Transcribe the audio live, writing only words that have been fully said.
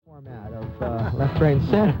Left, Right, and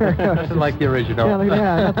Center. Nothing like the original. Nothing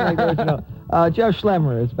like the original. Jeff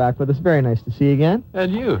Schlemmer is back with us. Very nice to see you again.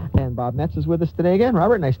 And you. And Bob Metz is with us today again.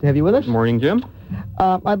 Robert, nice to have you with us. Good morning, Jim.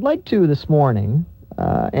 I'd like to this morning,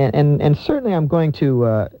 and certainly I'm going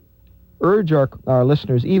to urge our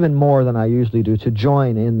listeners even more than I usually do to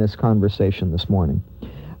join in this conversation this morning.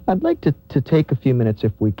 I'd like to take a few minutes,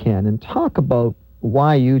 if we can, and talk about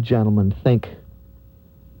why you gentlemen think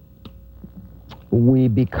we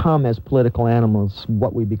become, as political animals,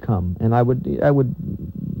 what we become. And I would,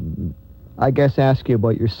 I guess, ask you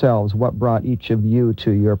about yourselves. What brought each of you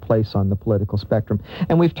to your place on the political spectrum?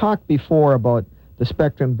 And we've talked before about the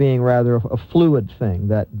spectrum being rather a fluid thing,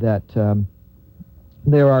 that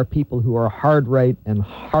there are people who are hard right and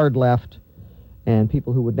hard left, and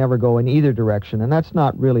people who would never go in either direction. And that's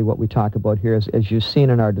not really what we talk about here. As you've seen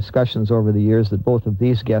in our discussions over the years, that both of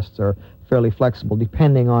these guests are fairly flexible,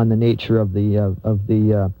 depending on the nature of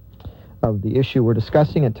the issue we're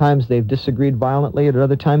discussing. At times they've disagreed violently, at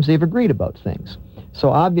other times they've agreed about things. So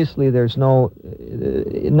obviously there's not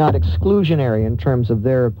exclusionary in terms of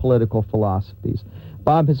their political philosophies.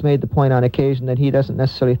 Bob has made the point on occasion that he doesn't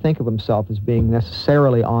necessarily think of himself as being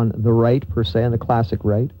necessarily on the right, per se, on the classic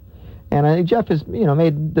right. And I think Jeff has,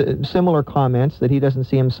 made similar comments that he doesn't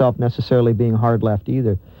see himself necessarily being hard left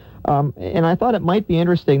either. And I thought it might be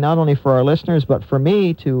interesting, not only for our listeners, but for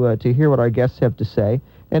me to hear what our guests have to say,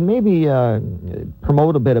 and maybe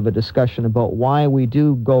promote a bit of a discussion about why we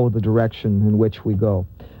do go the direction in which we go.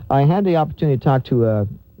 I had the opportunity to talk to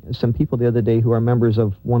some people the other day who are members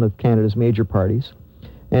of one of Canada's major parties,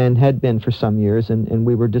 and had been for some years, and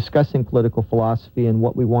we were discussing political philosophy and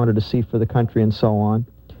what we wanted to see for the country and so on.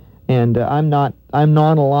 And I'm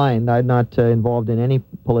non-aligned. I'm not involved in any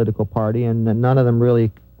political party, and none of them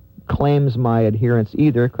really claims my adherence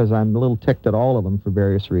either, because I'm a little ticked at all of them for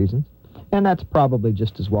various reasons. And that's probably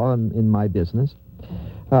just as well in my business.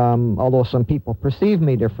 Although some people perceive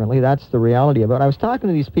me differently, that's the reality of it. I was talking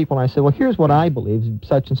to these people, and I said, well, here's what I believe,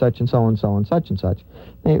 such and such and so and so and such and such.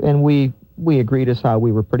 And we agreed as how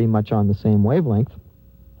we were pretty much on the same wavelength.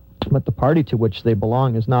 But the party to which they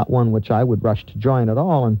belong is not one which I would rush to join at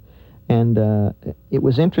all. And it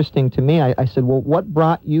was interesting to me. I said, well, what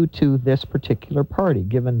brought you to this particular party,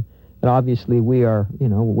 given that obviously we are,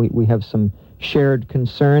 we have some shared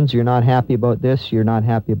concerns. You're not happy about this, you're not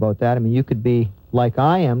happy about that. I mean, you could be, like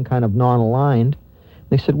I am, kind of non-aligned.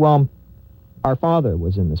 They said, well, our father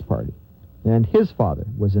was in this party, and his father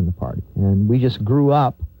was in the party, and we just grew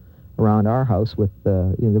up around our house with,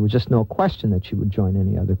 there was just no question that you would join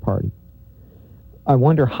any other party. I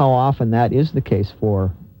wonder how often that is the case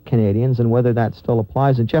for Canadians, and whether that still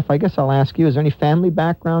applies. And Jeff, I guess I'll ask you, is there any family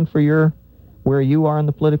background for where you are on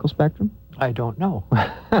the political spectrum? I don't know.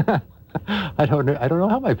 I don't know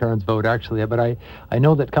how my parents vote, actually, but I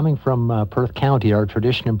know that coming from Perth County, our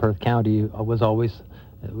tradition in Perth County we'd always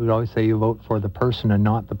say you vote for the person and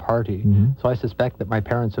not the party. Mm-hmm. So I suspect that my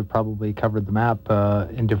parents have probably covered the map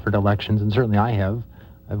in different elections, and certainly I have.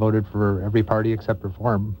 I voted for every party except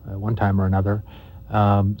Reform at one time or another.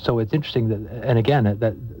 So it's interesting that, and again,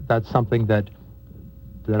 that's something that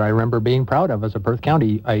I remember being proud of as a Perth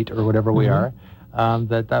Countyite or whatever we are.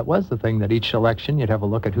 That was the thing, that each election you'd have a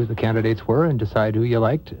look at who the candidates were and decide who you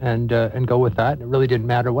liked and go with that. It really didn't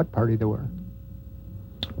matter what party they were.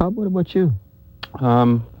 Bob, what about you?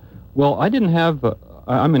 Well, I didn't have...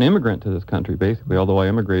 I'm an immigrant to this country, basically, although I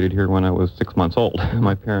immigrated here when I was 6 months old.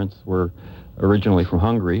 My parents were originally from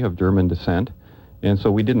Hungary, of German descent, and so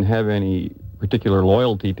we didn't have any particular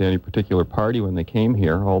loyalty to any particular party when they came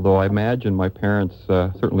here, although I imagine my parents,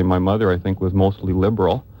 certainly my mother, I think, was mostly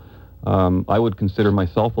liberal. I would consider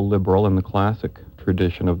myself a liberal in the classic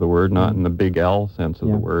tradition of the word, not in the big L sense of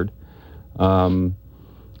the word.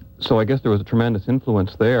 So I guess there was a tremendous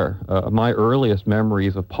influence there. My earliest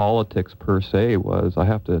memories of politics, per se,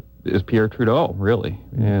 is Pierre Trudeau, really.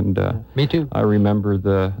 And me too. I remember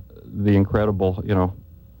the incredible,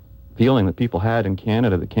 feeling that people had in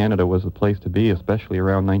Canada, that Canada was the place to be, especially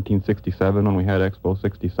around 1967 when we had Expo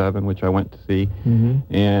 67, which I went to see.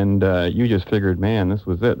 Mm-hmm. And you just figured, man, this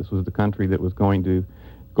was it. This was the country that was going to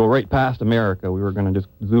go right past America. We were going to just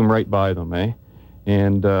zoom right by them, eh?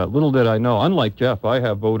 And little did I know, unlike Jeff, I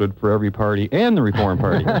have voted for every party and the Reform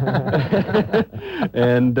Party.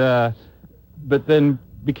 And but then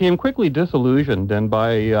became quickly disillusioned, and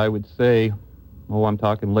by, I would say, I'm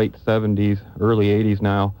talking late 70s, early 80s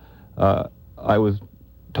now, I was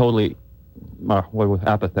totally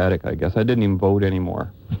apathetic, I guess. I didn't even vote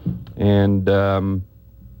anymore. And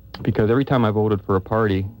because every time I voted for a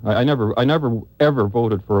party, I never ever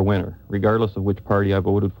voted for a winner, regardless of which party I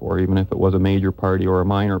voted for, even if it was a major party or a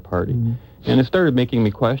minor party. Mm-hmm. And it started making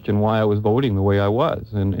me question why I was voting the way I was.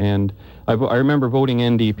 And I remember voting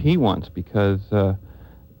NDP once because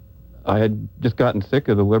I had just gotten sick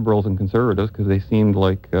of the Liberals and Conservatives because they seemed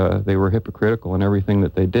like they were hypocritical in everything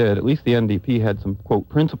that they did. At least the NDP had some, quote,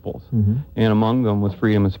 principles. Mm-hmm. And among them was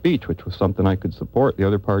freedom of speech, which was something I could support. The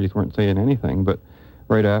other parties weren't saying anything. But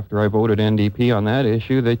right after I voted NDP on that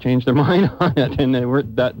issue, they changed their mind on it, and they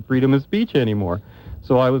weren't that freedom of speech anymore.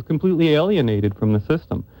 So I was completely alienated from the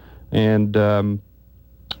system. And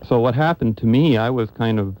so what happened to me, I was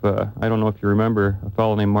kind of, I don't know if you remember a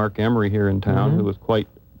fellow named Mark Emery here in town who was quite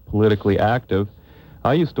politically active.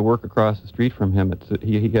 I used to work across the street from him.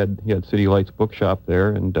 He had City Lights Bookshop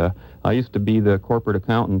there, and I used to be the corporate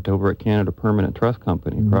accountant over at Canada Permanent Trust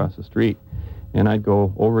Company across the street. And I'd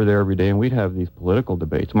go over there every day, and we'd have these political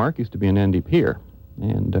debates. Mark used to be an NDPer,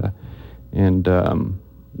 and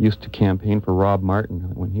used to campaign for Rob Martin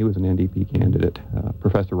when he was an NDP candidate,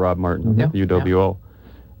 Professor Rob Martin at the UWO.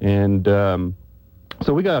 And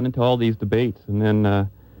so we got into all these debates, and then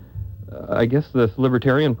I guess this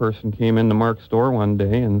libertarian person came into Mark's store one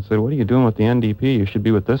day and said, "What are you doing with the NDP? You should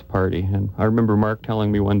be with this party." And I remember Mark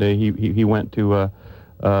telling me one day he went to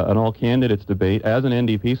an all-candidates debate as an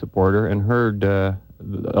NDP supporter and heard a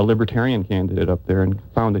libertarian candidate up there and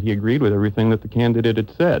found that he agreed with everything that the candidate had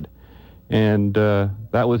said. And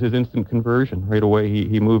that was his instant conversion. Right away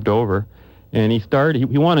he moved over. And he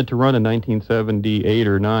wanted to run in 1978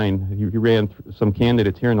 or 9. He ran some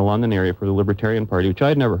candidates here in the London area for the Libertarian Party, which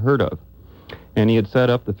I'd never heard of. And he had set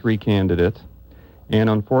up the 3 candidates. And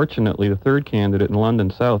unfortunately, the 3rd candidate in London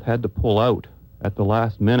South had to pull out at the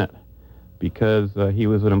last minute because he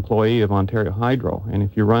was an employee of Ontario Hydro. And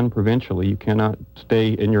if you run provincially, you cannot stay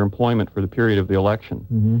in your employment for the period of the election.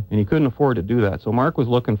 And he couldn't afford to do that. So Mark was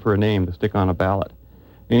looking for a name to stick on a ballot.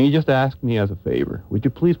 And he just asked me as a favor, "Would you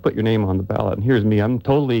please put your name on the ballot?" And here's me. I'm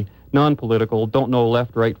totally non-political, don't know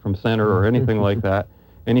left, right from center or anything like that.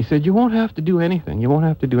 And he said, "You won't have to do anything. You won't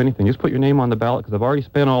have to do anything. Just put your name on the ballot because I've already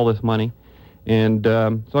spent all this money." And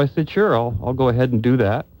so I said, "Sure, I'll go ahead and do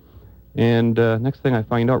that." And next thing I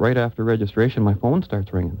find out, right after registration, my phone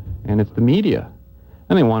starts ringing. And it's the media.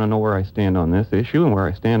 And they want to know where I stand on this issue and where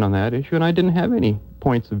I stand on that issue. And I didn't have any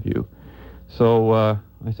points of view. So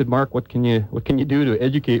I said, "Mark, what can you do to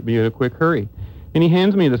educate me in a quick hurry?" And he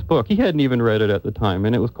hands me this book. He hadn't even read it at the time,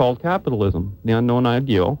 and it was called Capitalism, The Unknown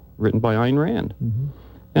Ideal, written by Ayn Rand.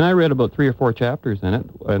 And I read about 3 or 4 chapters in it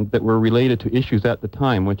and that were related to issues at the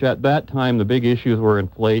time, which at that time the big issues were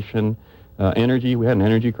inflation, energy. We had an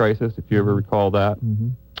energy crisis, if you ever recall that,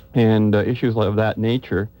 and issues of that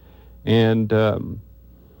nature. And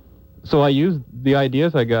so I used the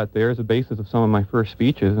ideas I got there as a basis of some of my first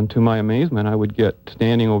speeches, and to my amazement, I would get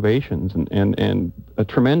standing ovations and a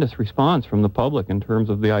tremendous response from the public in terms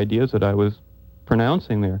of the ideas that I was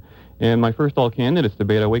pronouncing there. And my first all-candidates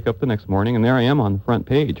debate, I wake up the next morning, and there I am on the front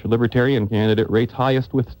page. A libertarian candidate rates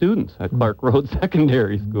highest with students at Clark Road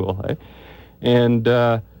Secondary School. And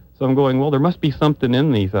so I'm going, well, there must be something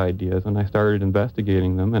in these ideas, and I started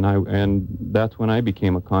investigating them, and that's when I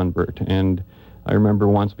became a convert. And I remember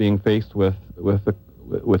once being faced with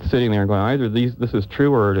sitting there and going, either this is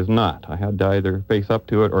true or it is not. I had to either face up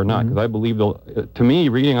to it or not, because I believe, to me,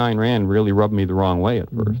 reading Ayn Rand really rubbed me the wrong way at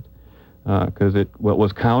first, because it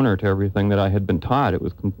was counter to everything that I had been taught. It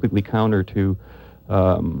was completely counter to,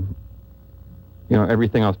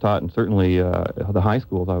 everything I was taught, and certainly the high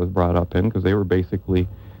schools I was brought up in, because they were basically,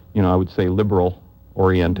 I would say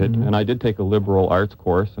liberal-oriented. And I did take a liberal arts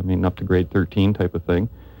course, up to grade 13 type of thing.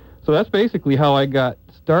 So that's basically how I got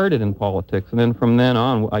started in politics. And then from then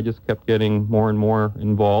on, I just kept getting more and more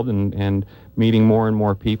involved and meeting more and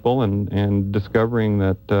more people and discovering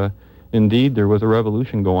that indeed there was a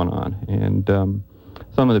revolution going on. And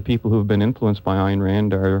some of the people who have been influenced by Ayn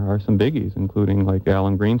Rand are some biggies, including like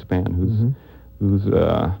Alan Greenspan, who's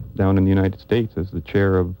down in the United States as the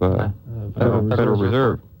chair of Federal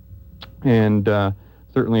Reserve. And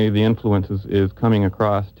certainly the influence is coming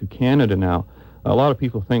across to Canada now. A lot of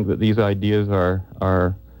people think that these ideas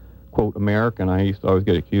are quote, American. I used to always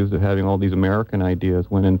get accused of having all these American ideas,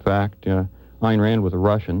 when in fact Ayn Rand was a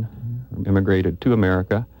Russian, immigrated to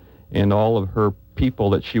America, and all of her people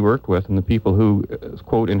that she worked with and the people who,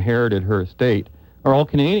 quote, inherited her estate are all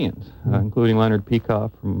Canadians, including Leonard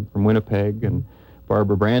Peikoff from Winnipeg and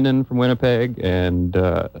Barbara Brandon from Winnipeg, and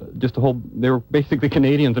they were basically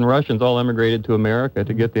Canadians and Russians all immigrated to America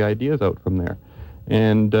to get the ideas out from there.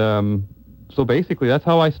 And so basically that's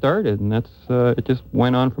how I started, and it just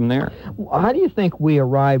went on from there. How do you think we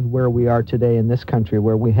arrived where we are today in this country,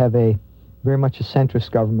 where we have very much a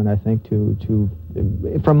centrist government, I think,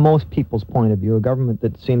 from most people's point of view, a government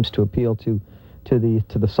that seems to appeal to to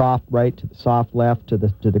the soft right, to the soft left, to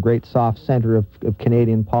the great soft center of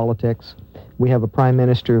Canadian politics. We have a prime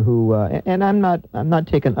minister who, and I'm not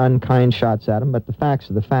taking unkind shots at him, but the facts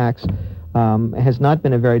are the facts. Has not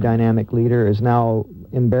been a very dynamic leader. Is now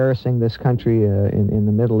embarrassing this country in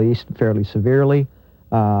the Middle East fairly severely,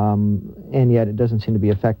 and yet it doesn't seem to be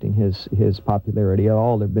affecting his popularity at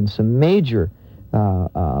all. There have been some major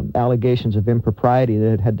allegations of impropriety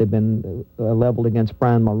that had they been leveled against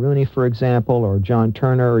Brian Mulroney, for example, or John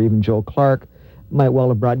Turner, or even Joe Clark, might well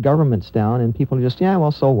have brought governments down, and people are just, yeah,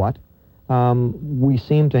 well, so what? We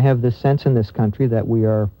seem to have this sense in this country that we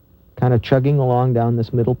are kind of chugging along down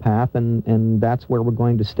this middle path, and that's where we're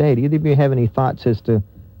going to stay. Do either of you have any thoughts as to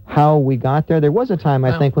how we got there? There was a time,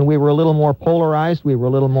 I think, when we were a little more polarized, we were a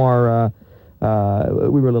little more...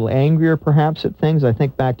 we were a little angrier, perhaps, at things. I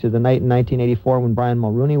think back to the night in 1984 when Brian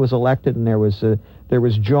Mulroney was elected, and there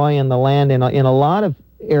was joy in the land in a lot of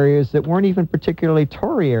areas that weren't even particularly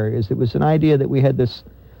Tory areas. It was an idea that we had this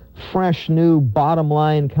fresh, new,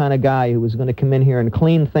 bottom-line kind of guy who was going to come in here and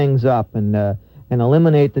clean things up and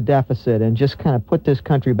eliminate the deficit and just kind of put this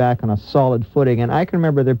country back on a solid footing. And I can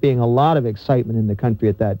remember there being a lot of excitement in the country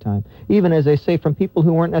at that time, even, as I say, from people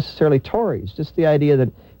who weren't necessarily Tories, just the idea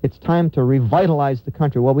that it's time to revitalize the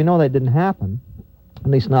country. Well, we know that didn't happen, at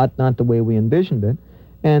least not the way we envisioned it.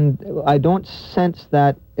 And I don't sense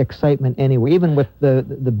that excitement anywhere, even with the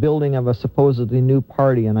building of a supposedly new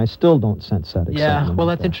party, and I still don't sense that excitement. Yeah, well,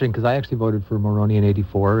 that's interesting, because I actually voted for Mulroney in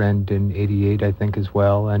 84 and in 88, I think, as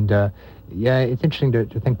well. And yeah, it's interesting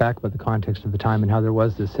to think back about the context of the time and how there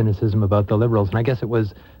was this cynicism about the Liberals. And I guess it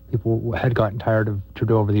was people had gotten tired of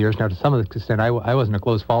Trudeau over the years. Now, to some extent, I wasn't a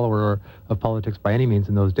close follower of politics by any means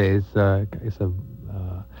in those days.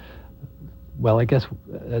 Well, I guess,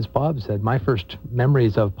 as Bob said, my first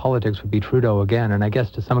memories of politics would be Trudeau again, and I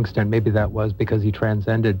guess to some extent maybe that was because he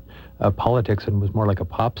transcended politics and was more like a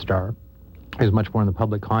pop star. He was much more in the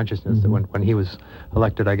public consciousness. Mm-hmm. When he was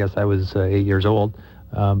elected, I guess I was 8 years old.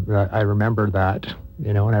 I remember that,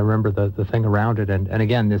 and I remember the thing around it, and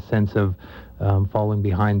again, this sense of falling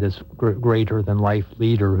behind this greater-than-life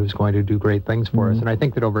leader who's going to do great things for Mm-hmm. us. And I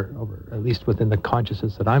think that over at least within the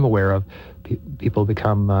consciousness that I'm aware of, people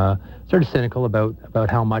become sort of cynical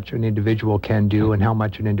about how much an individual can do and how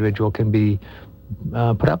much an individual can be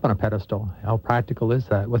put up on a pedestal. How practical is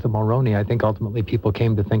that? With Mulroney, I think ultimately people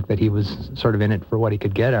came to think that he was sort of in it for what he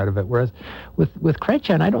could get out of it. Whereas with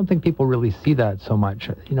Chrétien, I don't think people really see that so much.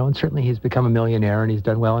 And certainly he's become a millionaire and he's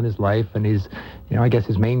done well in his life, and he's, I guess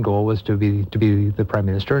his main goal was to be the prime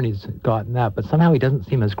minister, and he's gotten that. But somehow he doesn't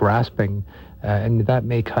seem as grasping, and that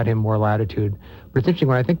may cut him more latitude. But it's interesting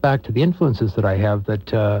when I think back to the influences that I have.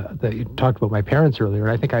 That you talked about my parents earlier,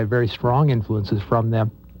 and I think I have very strong influences from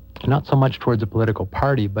them. Not so much towards a political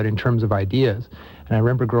party, but in terms of ideas. And I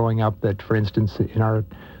remember growing up that, for instance, in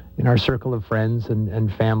our circle of friends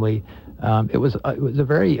and family, it was a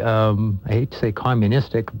very, I hate to say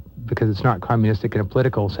communistic, because it's not communistic in a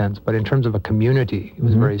political sense, but in terms of a community, it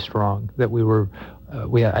was very strong. That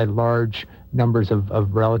we had large numbers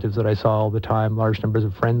of relatives that I saw all the time, large numbers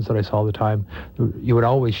of friends that I saw all the time. You would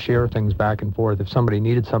always share things back and forth. If somebody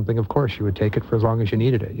needed something, of course, you would take it for as long as you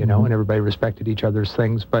needed it, and everybody respected each other's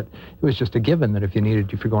things. But it was just a given that if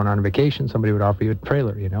you're going on a vacation, somebody would offer you a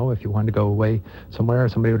trailer, If you wanted to go away somewhere,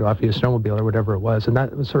 somebody would offer you a snowmobile or whatever it was. And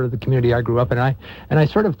that was sort of the community I grew up in. And I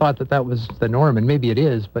sort of thought that was the norm, and maybe it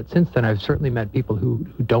is, but since then I've certainly met people who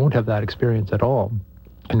don't have that experience at all,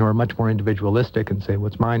 and who are much more individualistic and say,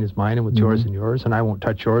 what's mine is mine, and what's yours is yours, and I won't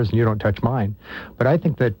touch yours, and you don't touch mine. But I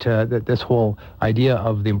think that that this whole idea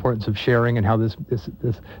of the importance of sharing and how this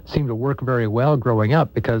seemed to work very well growing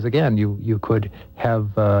up, because again, you could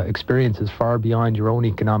have experiences far beyond your own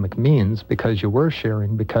economic means because you were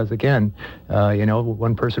sharing. Because again,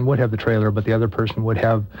 one person would have the trailer, but the other person would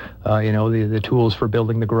have, the tools for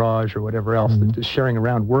building the garage or whatever else. The sharing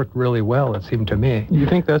around worked really well, it seemed to me. You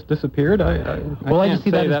think that's disappeared? I just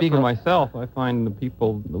see that as being for myself. I find the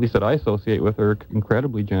people, at least that I associate with, are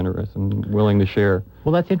incredibly generous and willing to share.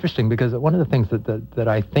 Well, that's interesting, because one of the things that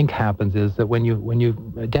I think happens is that when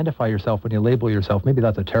you identify yourself, when you label yourself, maybe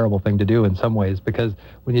that's a terrible thing to do in some ways, because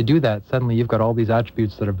when you do that, suddenly you've got all these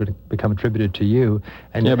attributes that have become attributed to you.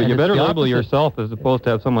 And but you better label yourself as opposed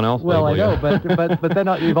to have someone else label you. Well, I know, but then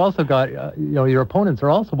you've also got, your opponents are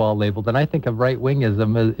also all labeled, and I think of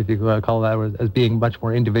right-wingism, if you call that, as being much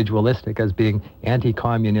more individualistic, as being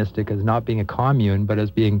anti-communistic, as not being a commune, but as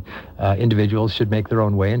being individuals should make their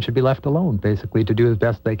own way and should be left alone, basically, to do as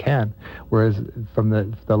best they can. Whereas from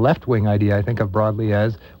the left-wing idea, I think of broadly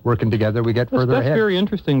as working together, we get further ahead. That's very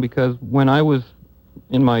interesting, because when I was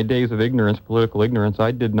in my days of ignorance, political ignorance,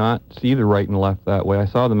 I did not see the right and left that way. I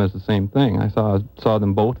saw them as the same thing. I saw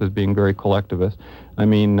them both as being very collectivist. I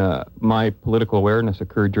mean, my political awareness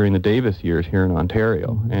occurred during the Davis years here in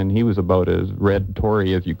Ontario, and he was about as red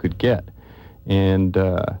Tory as you could get. And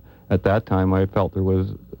at that time, I felt there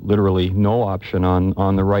was literally no option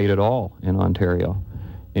on the right at all in Ontario.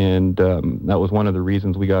 And that was one of the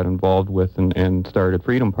reasons we got involved with and started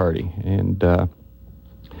Freedom Party. And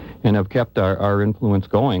have kept our influence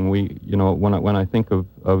going. We, you know, when I think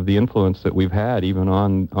of the influence that we've had, even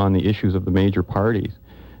on the issues of the major parties,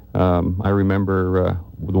 I remember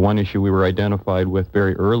the one issue we were identified with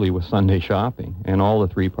very early was Sunday shopping, and all the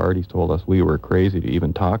three parties told us we were crazy to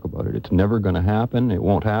even talk about it. It's never going to happen. It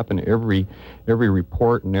won't happen. Every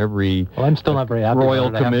report and every I'm still not very happy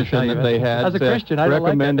royal commission that they had as a Christian, I don't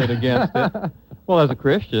recommended like against it. Well, as a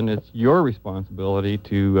Christian, it's your responsibility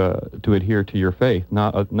to adhere to your faith,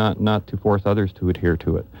 not to force others to adhere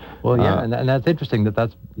to it. Well, yeah, and that's interesting.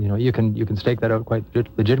 That's you can stake that out quite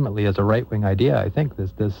legitimately as a right-wing idea. I think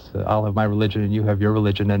this I'll have my religion and you have your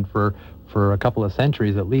religion, and for a couple of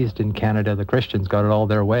centuries at least in Canada, the Christians got it all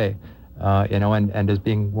their way. And as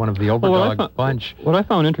being one of the overdog bunch. What I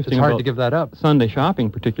found interesting it's hard about to give that up. Sunday shopping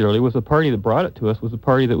particularly was the party that brought it to us was the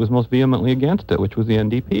party that was most vehemently against it, which was the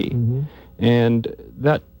NDP. Mm-hmm. And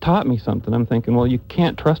that taught me something. I'm thinking, well, you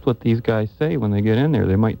can't trust what these guys say when they get in there.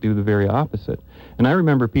 They might do the very opposite. And I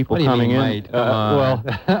remember people coming in. Well,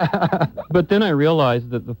 but then I realized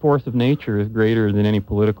that the force of nature is greater than any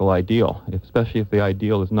political ideal, especially if the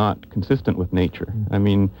ideal is not consistent with nature. I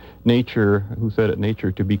mean, nature, who said it,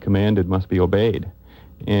 nature to be commanded must be obeyed.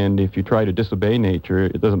 And if you try to disobey nature,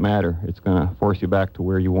 it doesn't matter. It's going to force you back to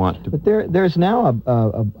where you want to. But there's now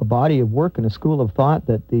a body of work and a school of thought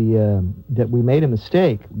that that we made a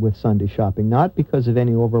mistake with Sunday shopping, not because of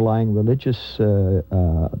any overlying religious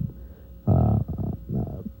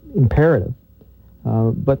imperative,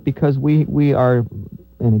 but because we are,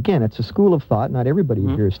 and again, it's a school of thought. Not everybody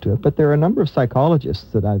adheres to it, but there are a number of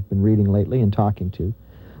psychologists that I've been reading lately and talking to,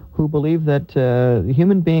 who believe that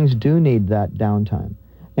human beings do need that downtime.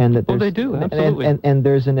 And that they do, absolutely. And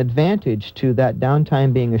there's an advantage to that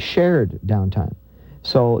downtime being a shared downtime.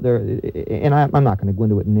 So I'm not going to go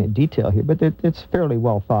into it in detail here, but it's fairly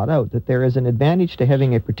well thought out that there is an advantage to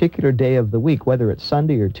having a particular day of the week, whether it's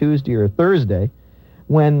Sunday or Tuesday or Thursday,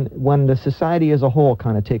 when the society as a whole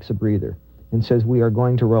kind of takes a breather and says we are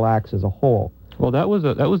going to relax as a whole. Well, that was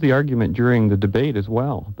the argument during the debate as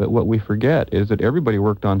well. But what we forget is that everybody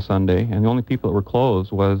worked on Sunday, and the only people that were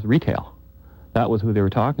closed was retail. That was who they were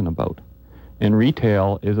talking about. And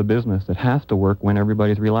retail is a business that has to work when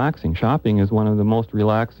everybody's relaxing. Shopping is one of the most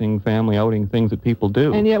relaxing family outing things that people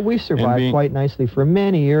do. And yet we survived quite nicely for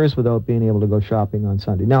many years without being able to go shopping on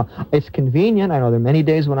Sunday. Now, it's convenient. I know there are many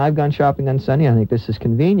days when I've gone shopping on Sunday. I think this is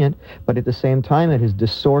convenient. But at the same time, it has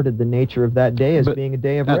distorted the nature of that day as being a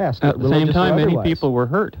day of rest. At the same time, many people were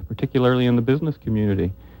hurt, particularly in the business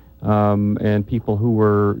community. And people who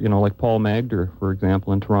were, like Paul Magder, for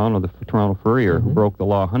example, in Toronto, the Toronto Courier, who broke the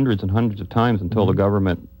law hundreds and hundreds of times until the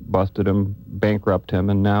government busted him, bankrupted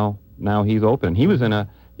him, and now he's open. He was in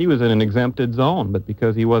an exempted zone, but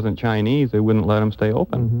because he wasn't Chinese, they wouldn't let him stay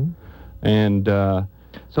open. And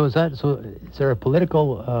so is there a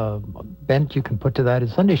political bent you can put to that?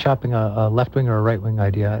 Is Sunday shopping a left-wing or a right-wing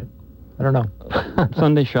idea? I don't know.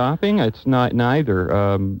 Sunday shopping? It's not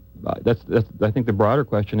neither. I think the broader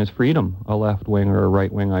question is freedom, a left-wing or a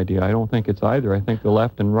right-wing idea. I don't think it's either. I think the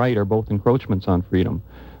left and right are both encroachments on freedom.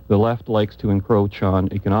 The left likes to encroach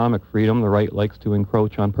on economic freedom. The right likes to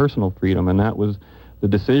encroach on personal freedom. And that was the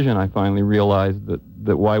decision I finally realized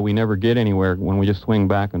that why we never get anywhere when we just swing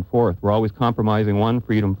back and forth. We're always compromising one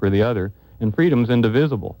freedom for the other, and freedom's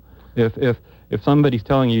indivisible. If somebody's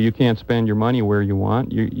telling you can't spend your money where you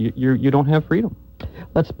want, you don't have freedom.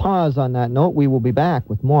 Let's pause on that note. We will be back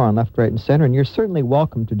with more on Left, Right, and Center, and you're certainly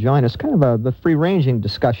welcome to join us. Kind of a free-ranging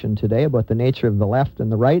discussion today about the nature of the left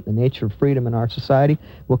and the right, the nature of freedom in our society.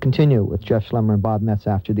 We'll continue with Jeff Schlemmer and Bob Metz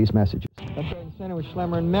after these messages. Left, Right, and Center with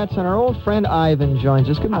Schlemmer and Metz, and our old friend Ivan joins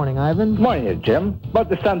us. Good morning, Ivan. Good morning, Jim. About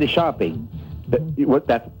the Sunday shopping, what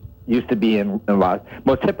that used to be in a lot,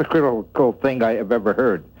 most hypocritical thing I have ever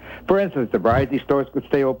heard. For instance, the variety stores could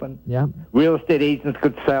stay open. Yeah. Real estate agents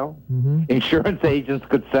could sell. Insurance agents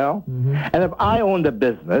could sell. And if I owned a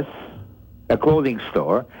business, a clothing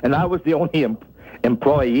store, and I was the only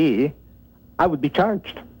employee, I would be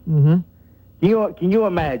charged. Can you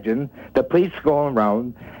imagine the police going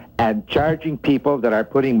around and charging people that are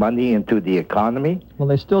putting money into the economy? Well,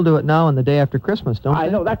 they still do it now on the day after Christmas, don't they? I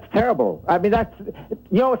know, that's terrible. I mean,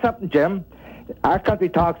 you know something, Jim? Our country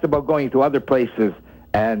talks about going to other places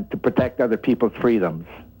and to protect other people's freedoms.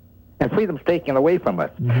 And freedom's taken away from us.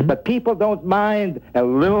 But people don't mind a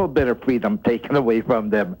little bit of freedom taken away from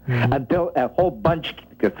them until a whole bunch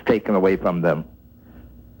gets taken away from them.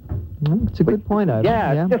 It's a good point, Ivan.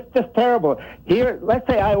 Yeah, it's just terrible. Here, let's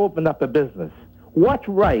say I opened up a business. What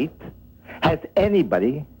right has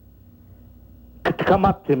anybody to come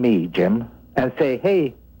up to me, Jim, and say,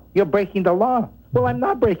 hey, you're breaking the law? Well, I'm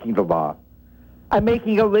not breaking the law. I'm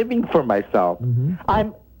making a living for myself.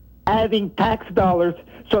 I'm adding tax dollars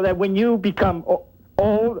so that when you become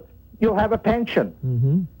old, you'll have a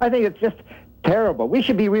pension. I think it's just terrible. We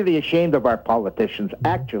should be really ashamed of our politicians,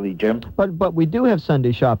 actually, Jim. But we do have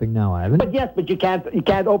Sunday shopping now, Ivan. But yes, but you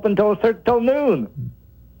can't open till noon.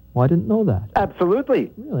 Well, I didn't know that.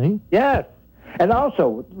 Absolutely. Really? Yes. And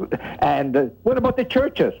also, what about the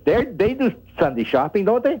churches? They do Sunday shopping,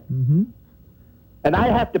 don't they? And I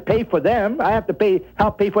have to pay for them. I have to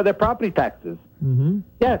help pay for their property taxes.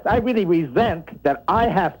 Yes, I really resent that I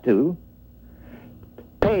have to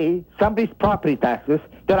pay somebody's property taxes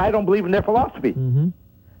that I don't believe in their philosophy.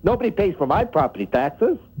 Nobody pays for my property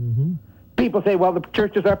taxes. People say, well, the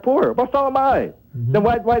churches are poor. Well, so am I. Then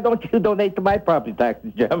why don't you donate to my property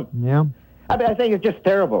taxes, Jim? Yeah. I mean, I think it's just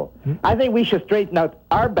terrible. I think we should straighten out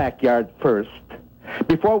our backyard first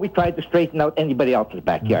before we try to straighten out anybody else's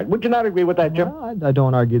backyard. Would you not agree with that, Jim? Well, I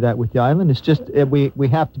don't argue that with you, Ivan. It's just we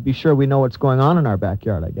have to be sure we know what's going on in our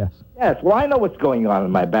backyard, I guess. Yes, well, I know what's going on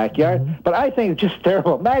in my backyard, but I think it's just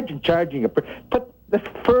terrible. Imagine charging put this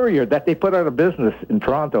furrier that they put out of business in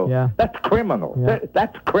Toronto. Yeah. That's criminal. Yeah.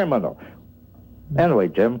 That's criminal. Anyway,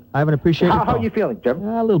 Jim. Ivan, appreciate it. How are you feeling, Jim?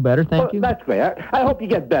 A little better, thank you. That's great. I hope you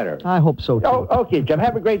get better. I hope so, too. Oh, okay, Jim.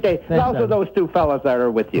 Have a great day. And also Ivan. those two fellas that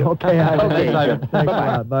are with you. Okay, Ivan. Okay, Thanks, Ivan. Jim. Thanks a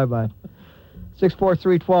lot. Bye-bye.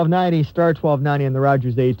 643-1290, star 1290 on the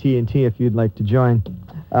Rogers AT&T if you'd like to join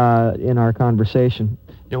in our conversation.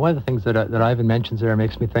 You know, one of the things that Ivan mentions there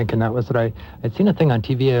makes me think, and that was that I'd seen a thing on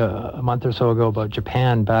TV a month or so ago about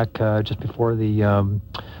Japan back just before the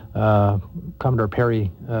Commodore Perry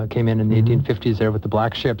came in the 1850s there with the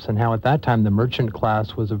black ships, and how at that time the merchant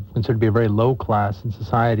class was considered to be a very low class in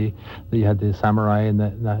society. You had the samurai and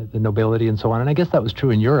the nobility and so on, and I guess that was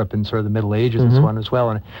true in Europe in sort of the Middle Ages and so on as well.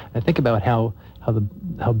 And I think about how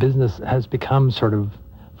business has become sort of,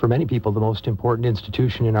 for many people, the most important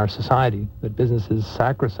institution in our society, that business is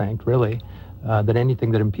sacrosanct, really, that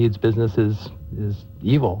anything that impedes business is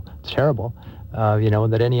evil, it's terrible,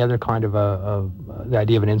 and that any other kind of the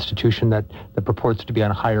idea of an institution that purports to be on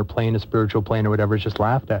a higher plane, a spiritual plane or whatever, is just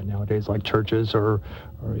laughed at nowadays, like churches or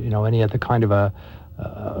any other kind of a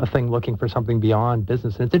thing looking for something beyond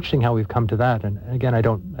business. And it's interesting how we've come to that. And again, I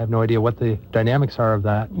have no idea what the dynamics are of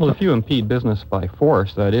that. Well, if you impede business by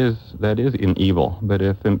force, that is in evil. But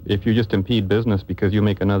if you just impede business because you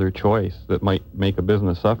make another choice that might make a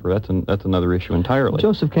business suffer, that's another issue entirely.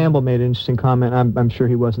 Joseph Campbell made an interesting comment. I'm sure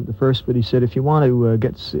he wasn't the first, but he said if you want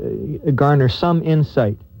to garner some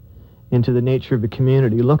insight into the nature of a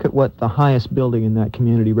community, look at what the highest building in that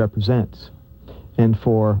community represents. And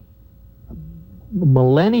for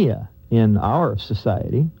millennia in our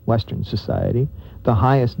society, Western society, the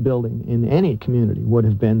highest building in any community would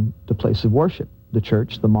have been the place of worship, the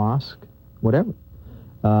church, the mosque, whatever.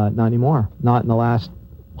 Not anymore. Not in the last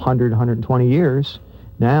 100, 120 years.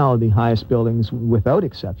 Now the highest buildings, without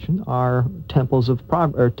exception, are temples of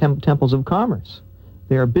temples of commerce.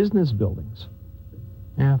 They are business buildings.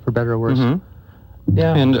 Yeah, for better or worse.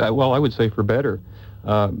 Yeah. And I would say for better.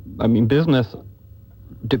 Business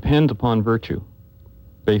depends upon virtue,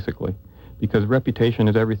 basically, because reputation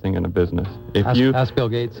is everything in a business. Ask Bill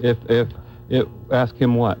Gates. Ask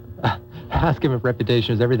him what? Ask him if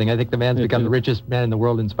reputation is everything. I think the man's become the richest man in the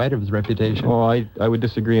world in spite of his reputation. Oh, I would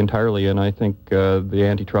disagree entirely, and I think the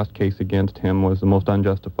antitrust case against him was the most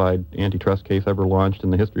unjustified antitrust case ever launched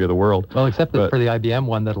in the history of the world. Well, except for the IBM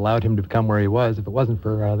one that allowed him to become where he was. If it wasn't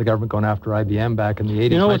for the government going after IBM back in the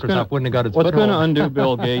 80s, Microsoft wouldn't have got its foothold. What's going to undo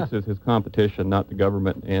Bill Gates is his competition, not the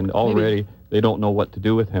government, and already they don't know what to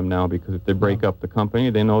do with him now, because if they break up the company,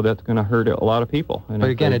 they know that's going to hurt a lot of people. And but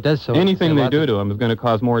again, it does so. Anything they do to him is going to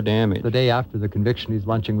cause more damage. The day after the conviction, he's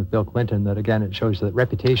lunching with Bill Clinton. That again, it shows that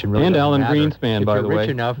reputation really doesn't Alan matter. Greenspan, by the way. If you're rich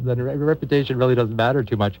enough, then reputation really doesn't matter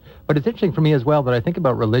too much. But it's interesting for me as well that I think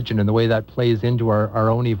about religion and the way that plays into our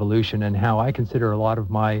own evolution, and how I consider a lot of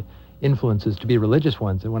my influences to be religious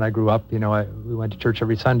ones. And when I grew up, we went to church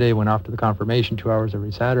every Sunday, went off to the confirmation 2 hours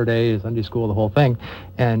every Saturday, Sunday school, the whole thing,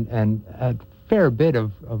 and had fair bit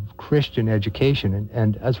of Christian education,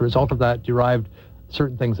 and as a result of that derived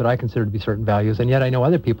certain things that I consider to be certain values. And yet I know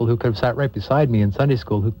other people who could have sat right beside me in Sunday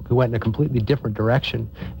school who went in a completely different direction.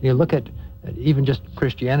 And you look at even just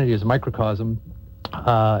Christianity as a microcosm,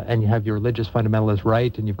 and you have your religious fundamentalist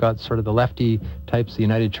right, and you've got sort of the lefty types, the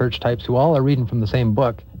United Church types, who all are reading from the same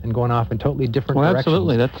book and going off in totally different directions.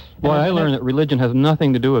 Absolutely. That's why I learned that religion has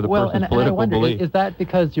nothing to do with a person's political belief. Is that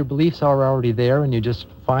because your beliefs are already there and you just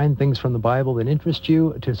find things from the Bible that interest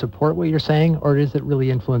you to support what you're saying, or is it really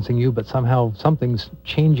influencing you, but somehow something's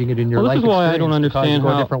changing it in your life experience? This is why I don't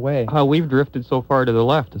understand how we've drifted so far to the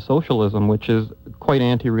left, to socialism, which is quite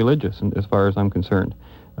anti-religious as far as I'm concerned.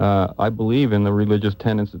 I believe in the religious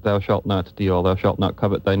tenets that thou shalt not steal, thou shalt not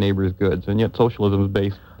covet thy neighbor's goods, and yet socialism is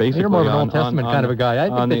basically You're more of an Old Testament kind of a guy. I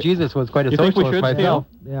think that Jesus was quite a socialist myself.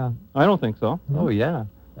 Yeah. I don't think so. Oh, yeah.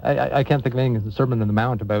 I can't think of anything as the Sermon on the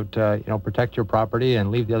Mount about, protect your property and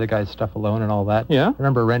leave the other guy's stuff alone and all that. Yeah.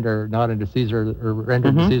 Remember, render not unto Caesar, or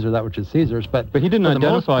render to Caesar that which is Caesar's. But he didn't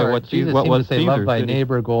identify what was Caesar's. Love thy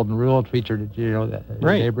neighbor, golden rule, treat your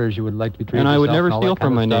neighbor as you would like to be treated. And I would never steal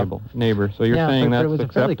from my neighbor. So you're saying that's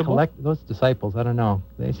acceptable? Those disciples, I don't know.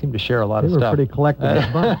 They seem to share a lot of stuff. They were pretty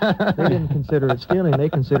collective bunch. They didn't consider it stealing. They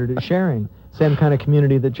considered it sharing. Same kind of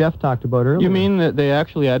community that Jeff talked about earlier. You mean that they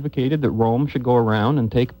actually advocated that Rome should go around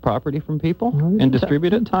and take property from people and distribute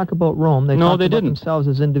it? They didn't talk about Rome. They talked about themselves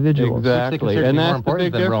as individuals. Exactly, and that's the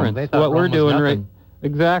big difference. What we're doing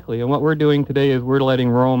exactly, and what we're doing today is we're letting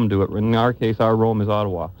Rome do it. In our case, our Rome is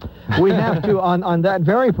Ottawa. We have to, on that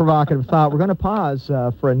very provocative thought, we're going to pause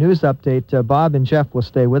for a news update. Bob and Jeff will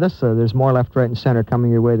stay with us. There's more Left, Right, and Center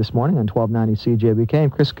coming your way this morning on 1290 CJBK,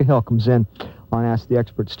 and Chris Cahill comes in on Ask the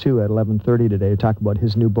Experts 2 at 11:30 today to talk about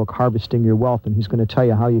his new book, Harvesting Your Wealth, and he's going to tell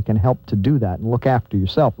you how you can help to do that and look after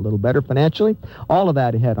yourself a little better financially. All of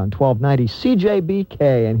that ahead on 1290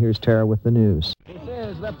 CJBK, and here's Tara with the news. This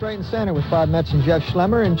is Left, Right, and Center with Bob Metz and Jeff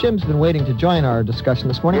Schlemmer, and Jim's been waiting to join our discussion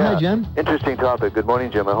this morning. Yeah, hi, Jim. Interesting topic. Good morning,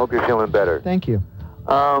 Jim. I hope you're feeling better. Thank you.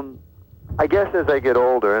 I guess as I get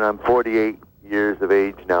older, and I'm 48 years of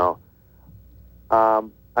age now,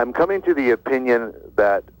 I'm coming to the opinion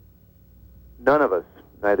that none of us,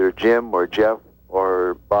 neither Jim or Jeff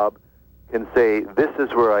or Bob, can say, this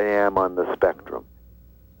is where I am on the spectrum.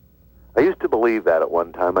 I used to believe that at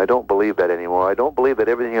one time. I don't believe that anymore. I don't believe that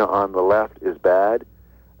everything on the left is bad,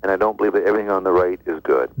 and I don't believe that everything on the right is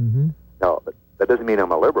good. Now, that doesn't mean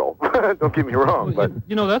I'm a liberal. Don't get me wrong. But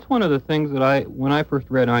that's one of the things that when I first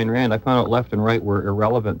read Ayn Rand, I found out left and right were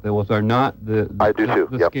irrelevant. Those are not the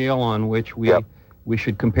scale on which we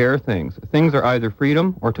should compare things. Things are either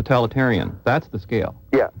freedom or totalitarian. That's the scale.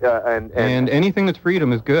 Yeah, and anything that's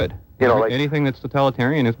freedom is good. Anything that's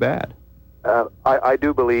totalitarian is bad. I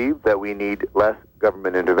do believe that we need less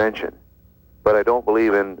government intervention, but I don't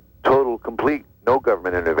believe in total, complete, no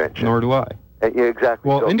government intervention. Nor do I. Yeah, exactly.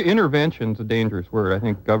 Well, intervention's a dangerous word. I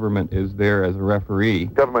think government is there as a referee.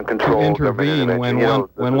 Government control. To intervene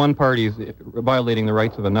when one party is violating the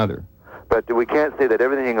rights of another. But we can't say that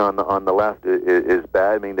everything on the left is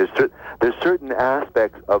bad. I mean, there's certain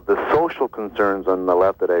aspects of the social concerns on the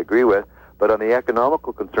left that I agree with, but on the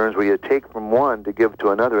economical concerns where you take from one to give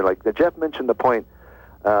to another, like Jeff mentioned the point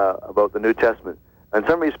about the New Testament. In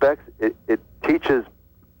some respects, it teaches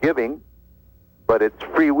giving, but it's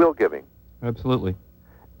free will giving. Absolutely.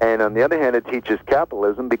 And on the other hand, it teaches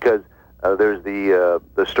capitalism because there's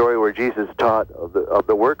the story where Jesus taught of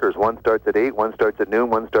the workers. One starts at 8, one starts at noon,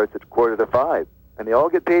 one starts at 4:45, and they all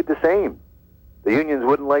get paid the same. The unions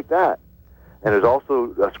wouldn't like that. And there's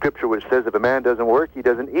also a scripture which says if a man doesn't work, he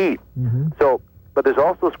doesn't eat. So, but there's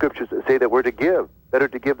also scriptures that say that we're to give, better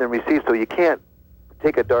to give than receive. So you can't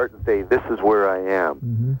take a dart and say this is where I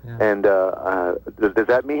am. And does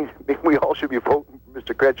that mean we all should be voting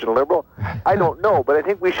Mr. Kretchen liberal? I don't know, but I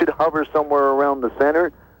think we should hover somewhere around the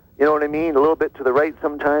center. You know what I mean? A little bit to the right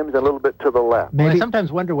sometimes, a little bit to the left. Well, I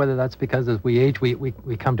sometimes wonder whether that's because as we age, we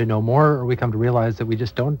come to know more, or we come to realize that we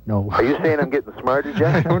just don't know. Are you saying I'm getting smarter,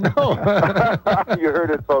 Jeff? I don't know. You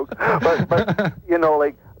heard it, folks. But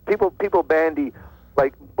like people bandy,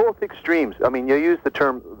 like both extremes. I mean, you use the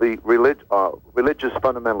term the religious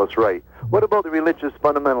fundamentalist right. What about the religious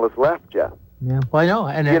fundamentalist left, Jeff? Yeah. Well, I know.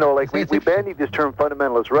 And we bandy this term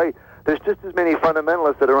fundamentalist right. There's just as many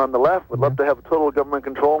fundamentalists that are on the left would love to have total government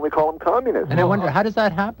control, and we call them communists. And I wonder, how does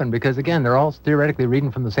that happen? Because, again, they're all theoretically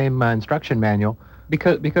reading from the same instruction manual.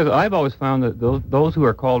 Because I've always found that those who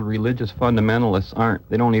are called religious fundamentalists aren't.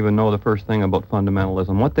 They don't even know the first thing about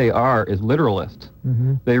fundamentalism. What they are is literalists.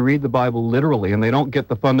 They read the Bible literally, and they don't get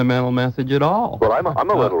the fundamental message at all. Well, I'm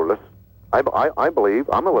a literalist. I believe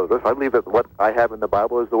I'm a literalist. I believe that what I have in the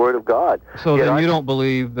Bible is the Word of God. So then you don't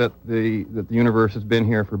believe that the universe has been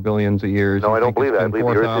here for billions of years? No, I don't believe that. I believe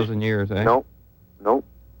 4,000 years, eh? No.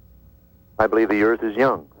 I believe the earth is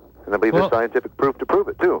young, and I believe there's scientific proof to prove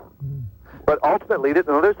it too. But ultimately,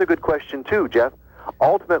 there's a good question too, Jeff.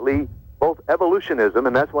 Ultimately, both evolutionism,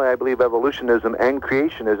 and that's why I believe evolutionism and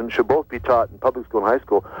creationism should both be taught in public school and high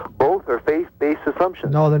school. Both are faith-based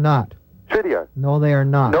assumptions. No, they're not. Sure they are. No, they are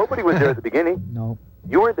not. Nobody was there at the beginning. No.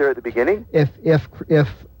 You weren't there at the beginning. If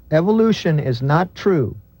evolution is not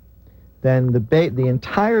true, then the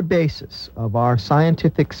entire basis of our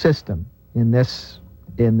scientific system in this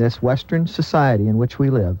Western society in which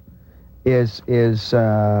we live is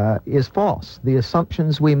false. The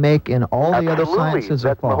assumptions we make in all the other sciences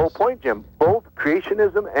are false. That's the whole point, Jim. Both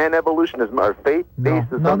creationism and evolutionism are faith-based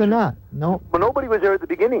assumptions. No, they're not. No. Well, nobody was there at the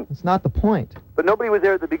beginning. It's not the point. But nobody was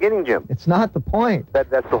there at the beginning, Jim. It's not the point. That's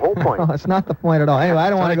the whole point. No, it's not the point at all. Anyway, I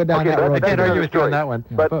don't want to go down that road. I can't argue with you on that one.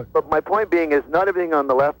 But my point being is not everything on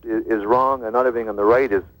the left is wrong, and not everything on the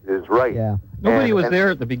right is right. Yeah. Nobody was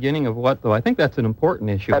there at the beginning of what, though? I think that's an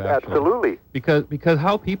important issue, actually. Absolutely. Because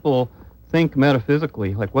how people think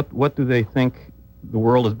metaphysically, like what do they think the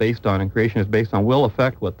world is based on and creation is based on, will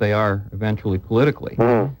affect what they are eventually politically.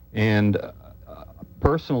 Mm-hmm. And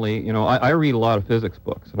personally, you know, I read a lot of physics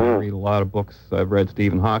books, and I read a lot of books. I've read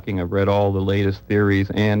Stephen Hawking, I've read all the latest theories,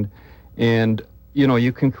 and you know,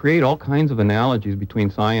 you can create all kinds of analogies between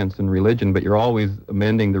science and religion, but you're always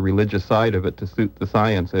amending the religious side of it to suit the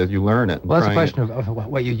science as you learn it. Well, that's a question of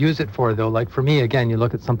what you use it for, though. Like for me, again, you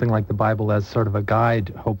look at something like the Bible as sort of a guide,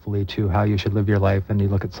 hopefully, to how you should live your life, and you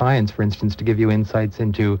look at science, for instance, to give you insights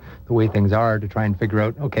into the way things are, to try and figure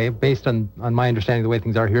out, okay, based on my understanding of the way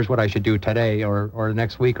things are, here's what I should do today or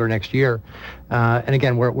next week or next year. And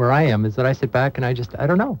again, where I am is that I sit back and I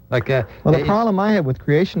don't know. Like, well, the problem I have with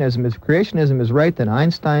creationism is right, then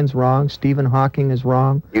Einstein's wrong, Stephen Hawking is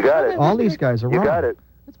wrong. You got it. All these guys are wrong. You got it.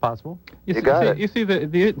 It's possible. You see,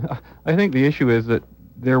 I think the issue is that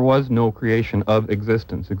there was no creation of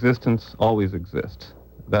existence. Existence always exists.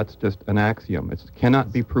 That's just an axiom. It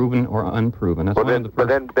cannot be proven or unproven. That's but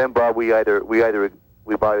then, Bob, we either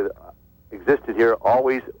existed here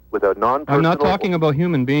always with a non-personal... I'm not talking about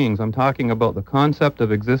human beings. I'm talking about the concept of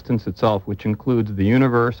existence itself, which includes the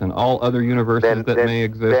universe and all other universes that may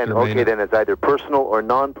exist. Then it's either personal or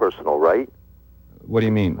non-personal, right? What do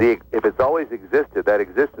you mean? If it's always existed, that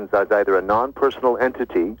existence is either a non-personal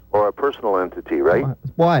entity or a personal entity, right?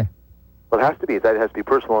 Why? Well, it has to be. It has to be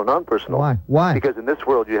personal or non-personal. Why? Because in this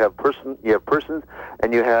world you have persons,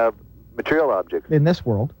 and you have material objects. In this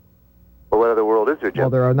world. Well, what other world is there, Jim? Well,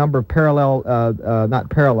 there are a number of not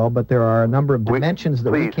parallel, but there are a number of dimensions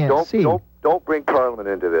that we can't see. Don't bring Parliament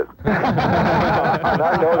into this.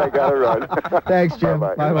 I know I got to run. Thanks, Jim.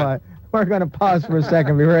 Bye-bye. We're going to pause for a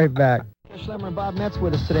second. Be right back. Schlemmer and Bob Metz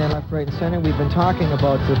with us today on Left, Right, and Center. We've been talking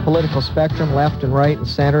about the political spectrum, left and right and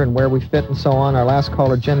center, and where we fit and so on. Our last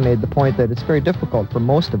caller, Jim, made the point that it's very difficult for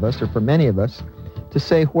most of us, or for many of us, to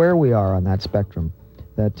say where we are on that spectrum.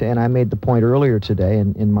 And I made the point earlier today,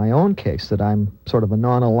 in my own case, that I'm sort of a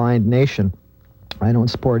non-aligned nation. I don't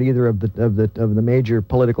support either of the major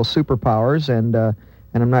political superpowers, and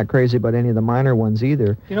I'm not crazy about any of the minor ones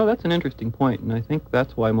either. You know, that's an interesting point, and I think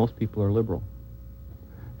that's why most people are liberal.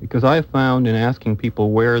 Because I have found in asking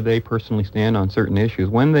people where they personally stand on certain issues,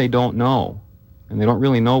 when they don't know, and they don't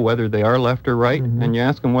really know whether they are left or right, and you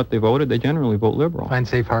ask them what they voted, they generally vote liberal. Find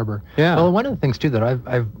safe harbor. Yeah. Well, one of the things, too, that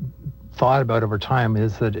I've thought about over time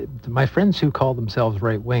is that my friends who call themselves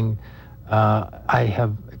right-wing, I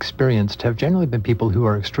have experienced, have generally been people who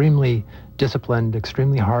are extremely disciplined,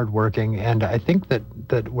 extremely hardworking, and I think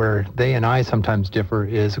that where they and I sometimes differ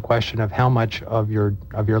is a question of how much of your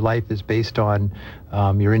life is based on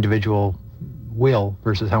your individual will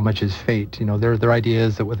versus how much is fate. You know, their idea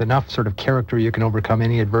is that with enough sort of character you can overcome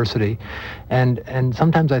any adversity, and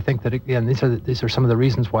sometimes I think that, again, these are some of the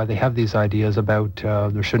reasons why they have these ideas about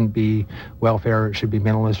there shouldn't be welfare, it should be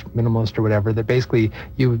minimalist or whatever, that basically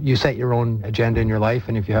you set your own agenda in your life,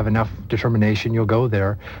 and if you have enough determination you'll go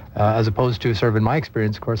there, as opposed to, sort of in my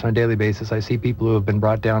experience, of course, on a daily basis, I see people who have been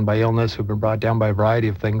brought down by illness, who've been brought down by a variety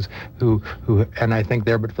of things, who and I think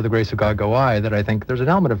there, but for the grace of God go I, that I think there's an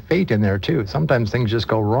element of fate in there too. Sometimes things just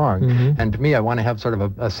go wrong, and to me, I want to have sort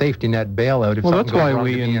of a safety net bailout if something goes wrong. Well, that's why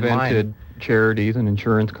we invented charities and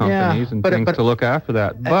insurance companies and things to look after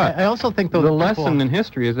that. But I also think, though, the lesson in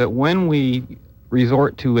history is that when we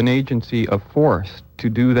resort to an agency of force to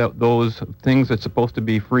do those things that's supposed to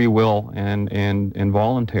be free will and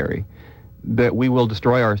voluntary, that we will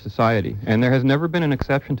destroy our society. And there has never been an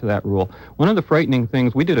exception to that rule. One of the frightening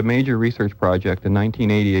things, we did a major research project in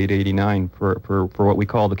 1988-89 for what we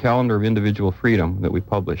call the Calendar of Individual Freedom that we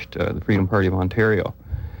published, the Freedom Party of Ontario.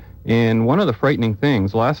 And one of the frightening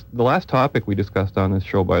things, the last topic we discussed on this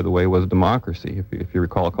show, by the way, was democracy, if you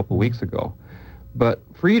recall, a couple of weeks ago. But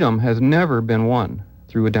freedom has never been won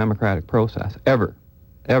through a democratic process, ever,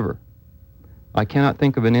 ever. I cannot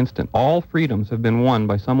think of an instant. All freedoms have been won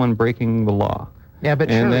by someone breaking the law. Yeah, but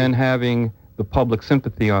and surely, then having the public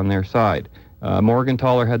sympathy on their side.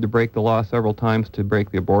 Morgenthaler had to break the law several times to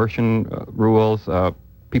break the abortion rules.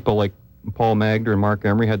 People like Paul Magder and Mark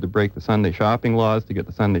Emery had to break the Sunday shopping laws to get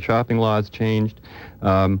the Sunday shopping laws changed.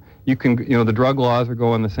 The drug laws are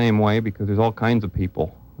going the same way because there's all kinds of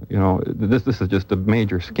people. This is just a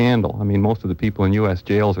major scandal. I mean, most of the people in U.S.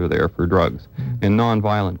 jails are there for drugs and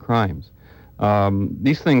nonviolent crimes.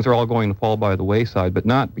 These things are all going to fall by the wayside, but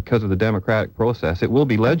not because of the democratic process. It will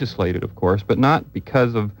be legislated, of course, but not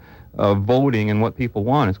because of voting and what people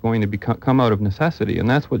want. It's going to come out of necessity, and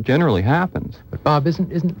that's what generally happens. But Bob,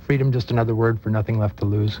 isn't freedom just another word for nothing left to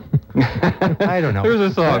lose? I don't know. There's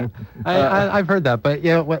a song. I've heard that, but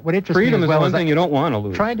what interests me freedom as well is one thing you don't want to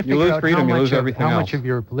lose. Trying to you figure lose out freedom, you lose everything how else. much of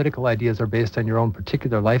your political ideas are based on your own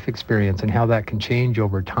particular life experience and how that can change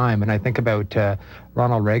over time. And I think about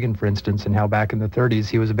Ronald Reagan, for instance, and how back in the 30s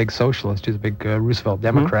he was a big socialist. He was a big Roosevelt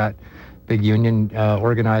Democrat. Big union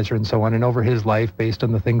organizer and so on, and over his life, based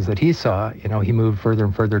on the things that he saw, he moved further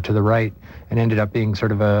and further to the right, and ended up being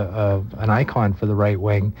sort of an icon for the right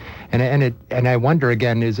wing. And I wonder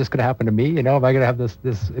again, is this going to happen to me? Am I going to have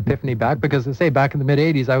this epiphany back? Because to say back in the mid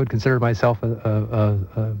 '80s, I would consider myself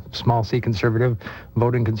a small C conservative,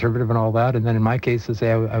 voting conservative, and all that. And then in my case, to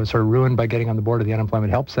say I was sort of ruined by getting on the board of the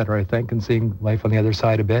Unemployment Help Center, I think, and seeing life on the other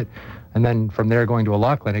side a bit. And then from there going to a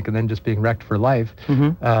law clinic and then just being wrecked for life,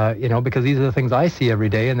 because these are the things I see every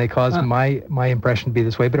day and they cause my impression to be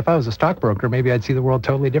this way. But if I was a stockbroker, maybe I'd see the world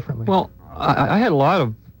totally differently. Well, I had a lot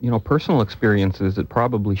of, personal experiences that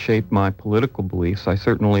probably shaped my political beliefs. I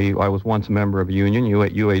was once a member of a union,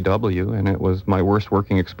 UAW, and it was my worst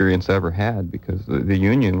working experience I ever had because the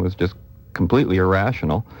union was just completely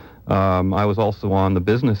irrational. I was also on the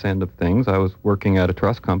business end of things. I was working at a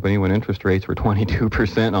trust company when interest rates were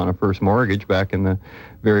 22% on a first mortgage back in the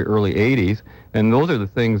very early 80s. And those are the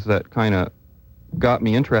things that kind of got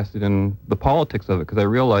me interested in the politics of it because I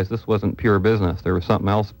realized this wasn't pure business. There was something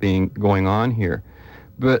else going on here.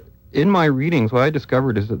 But in my readings, what I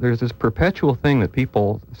discovered is that there's this perpetual thing that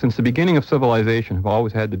people, since the beginning of civilization, have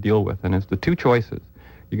always had to deal with, and it's the two choices.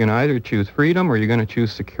 You're going to either choose freedom or you're going to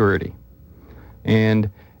choose security. And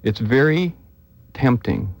it's very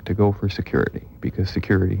tempting to go for security because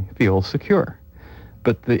security feels secure.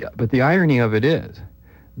 But the irony of it is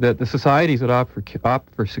that the societies that opt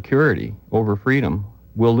for security over freedom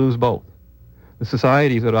will lose both. The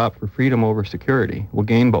societies that opt for freedom over security will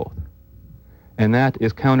gain both. And that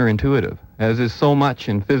is counterintuitive, as is so much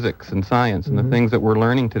in physics and science and the things that we're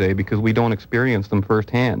learning today because we don't experience them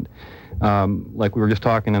firsthand. Like we were just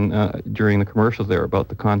talking during the commercials there about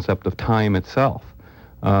the concept of time itself.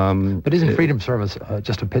 But isn't freedom service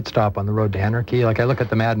just a pit stop on the road to anarchy? Like I look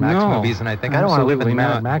at the Mad Max movies and I think, I don't want to live in the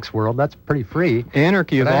Mad Max world. That's pretty free.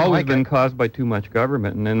 Anarchy has always been caused by too much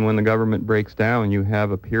government, and then when the government breaks down, you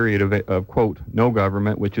have a period of quote, no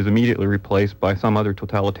government, which is immediately replaced by some other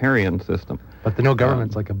totalitarian system. But the no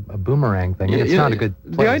government's like a boomerang thing, and it's not a good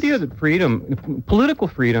place. The idea that political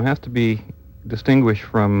freedom has to be distinguished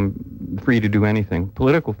from free to do anything.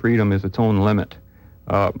 Political freedom is its own limit.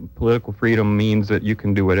 Political freedom means that you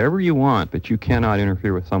can do whatever you want, but you cannot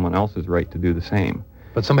interfere with someone else's right to do the same.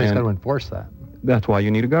 But somebody's got to enforce that. That's why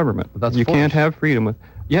you need a government. But that's you force. Can't have freedom with...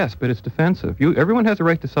 Yes, but it's defensive. Everyone has a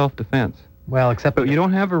right to self-defense. Well, except... But you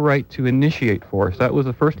don't have a right to initiate force. That was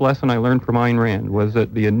the first lesson I learned from Ayn Rand, was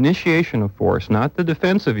that the initiation of force, not the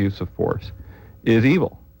defensive use of force, is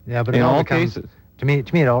evil. Yeah, but in all cases. To me,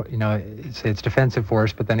 it all, it's defensive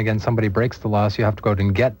force, but then again, somebody breaks the law, so you have to go out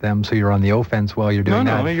and get them, so you're on the offense while you're doing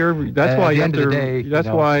that. That's why you have of the day, that's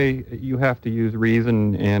why you have to use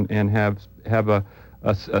reason and have a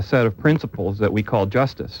set of principles that we call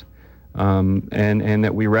justice, and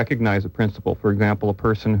that we recognize a principle. For example, a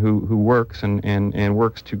person who works and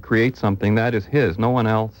works to create something, that is his. No one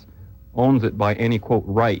else owns it by any, quote,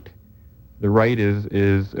 right. The right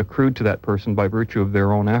is accrued to that person by virtue of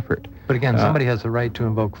their own effort. But again, somebody has the right to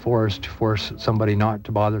invoke force to force somebody not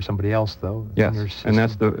to bother somebody else, though. Yes, and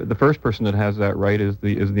that's the first person that has that right is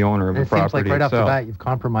the owner of the property itself. It seems like right off the bat you've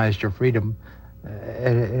compromised your freedom.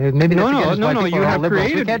 Maybe no, you have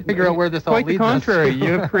created. We can't figure out where this all leads us. Quite the contrary,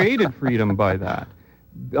 you have created freedom by that.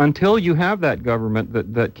 Until you have that government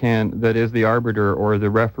that is the arbiter or the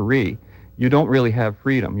referee, you don't really have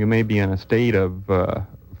freedom. You may be in a state of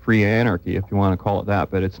free anarchy, if you want to call it that,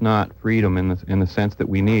 but it's not freedom in the sense that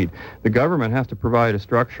we need. The government has to provide a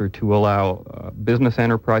structure to allow business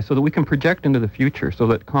enterprise so that we can project into the future, so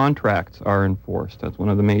that contracts are enforced. That's one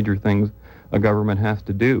of the major things a government has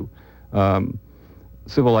to do.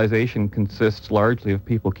 Civilization consists largely of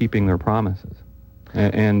people keeping their promises.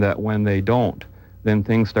 and that when they don't, then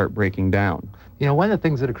things start breaking down. You know, one of the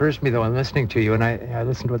things that occurs to me, though, in listening to you, and I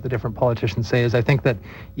listen to what the different politicians say, is I think that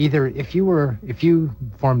either if you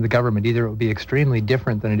formed the government, either it would be extremely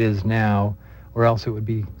different than it is now, or else it would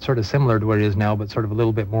be sort of similar to what it is now, but sort of a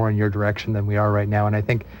little bit more in your direction than we are right now. And I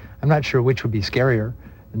think, I'm not sure which would be scarier,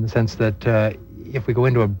 in the sense that if we go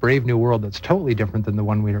into a brave new world that's totally different than the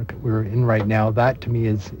one we're in right now, that to me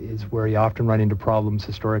is where you often run into problems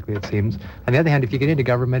historically, it seems. On the other hand, if you get into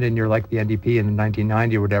government and you're like the NDP in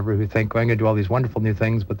 1990 or whatever, who think, I'm going to do all these wonderful new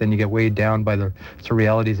things, but then you get weighed down by the sort of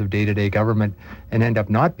realities of day-to-day government and end up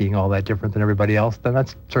not being all that different than everybody else, then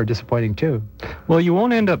that's sort of disappointing too. Well, you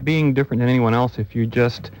won't end up being different than anyone else if you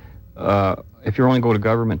just if you only go to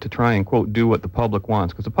government to try and, quote, do what the public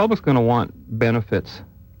wants, because the public's going to want benefits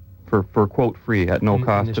for quote free at no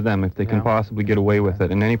cost to them if they can possibly get away with it,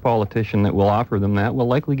 and any politician that will offer them that will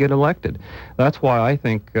likely get elected. That's why I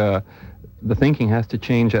think the thinking has to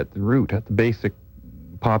change at the root, at the basic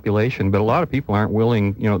population. But a lot of people aren't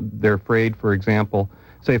willing, you know, they're afraid, for example,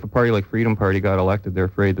 say if a party like Freedom Party got elected, they're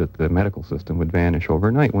afraid that the medical system would vanish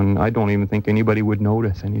overnight, when I don't even think anybody would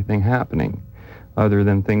notice anything happening, other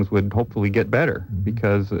than things would hopefully get better,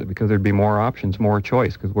 because there'd be more options, more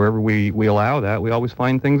choice, because wherever we allow that, we always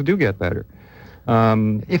find things do get better.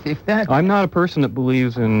 I'm not a person that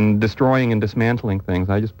believes in destroying and dismantling things.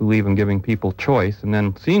 I just believe in giving people choice and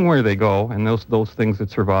then seeing where they go, and those things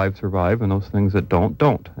that survive, and those things that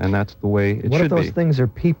don't. And that's the way it should be. What if those things are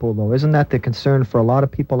people, though? Isn't that the concern for a lot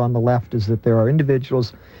of people on the left, is that there are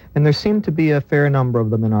individuals, and there seem to be a fair number of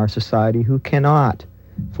them in our society, who cannot,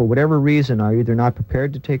 for whatever reason, are either not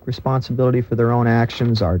prepared to take responsibility for their own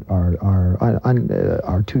actions, are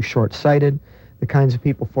too short-sighted. The kinds of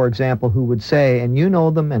people, for example, who would say, and you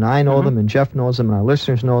know them, and I know them, and Jeff knows them, and our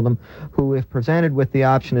listeners know them, who, if presented with the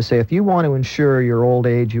option to say, if you want to insure your old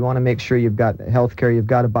age, you want to make sure you've got health care, you've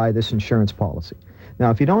got to buy this insurance policy. Now,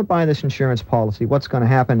 if you don't buy this insurance policy, what's going to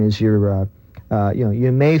happen is you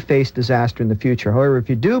may face disaster in the future. However, if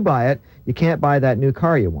you do buy it, you can't buy that new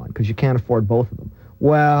car you want, because you can't afford both of them.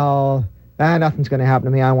 Well, nothing's going to happen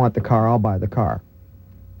to me. I want the car. I'll buy the car.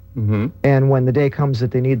 And when the day comes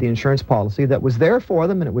that they need the insurance policy that was there for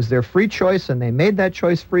them, and it was their free choice, and they made that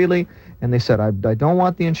choice freely, and they said, I don't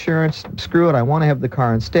want the insurance, screw it, I want to have the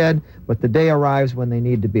car instead, but the day arrives when they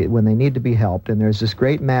need to be helped, and there's this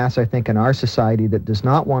great mass, I think, in our society that does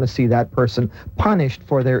not want to see that person punished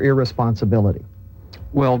for their irresponsibility.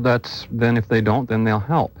 Well, then if they don't, then they'll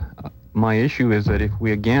help. My issue is that if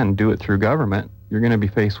we, again, do it through government, you're going to be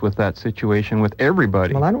faced with that situation with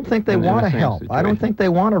everybody. Well, I don't think they want to help. Situation. I don't think they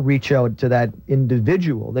want to reach out to that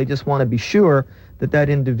individual. They just want to be sure that that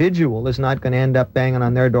individual is not going to end up banging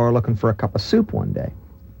on their door looking for a cup of soup one day.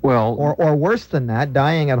 Well, or worse than that,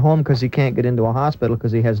 dying at home because he can't get into a hospital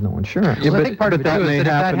because he has no insurance. Yeah, I think part of it too is that if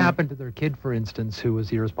that happened to their kid, for instance, who was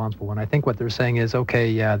the irresponsible one, I think what they're saying is, okay,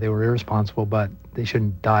 yeah, they were irresponsible, but they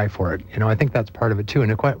shouldn't die for it. You know, I think that's part of it too.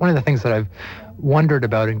 And one of the things that I've wondered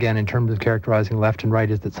about, again, in terms of characterizing left and right,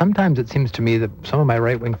 is that sometimes it seems to me that some of my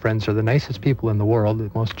right-wing friends are the nicest people in the world, the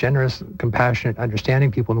most generous, compassionate, understanding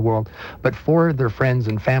people in the world, but for their friends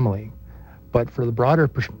and family. But for the broader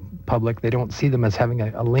public, they don't see them as having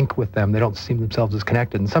a link with them. They don't see themselves as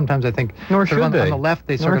connected. And sometimes I think on the left,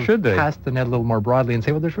 they sort of cast the net a little more broadly and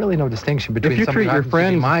say, well, there's really no distinction between somebody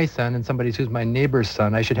who's my son and somebody who's my neighbor's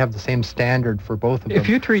son. I should have the same standard for both of them. If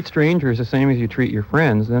you treat strangers the same as you treat your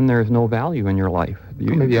friends, then there's no value in your life.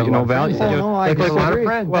 Maybe you have no value. I disagree.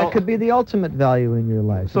 Well, that could be the ultimate value in your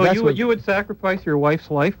life. So you would sacrifice your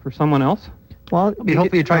wife's life for someone else? Well, hopefully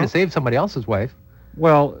you're trying to save somebody else's wife.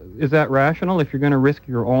 Well, is that rational if you're going to risk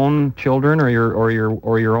your own children or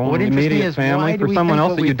your own immediate family for someone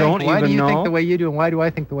else that you don't even know? Why do you think the way you do, and why do I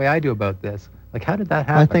think the way I do about this? Like, how did that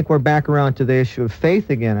happen? I think we're back around to the issue of faith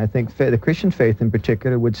again. I think the Christian faith in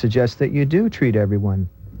particular would suggest that you do treat everyone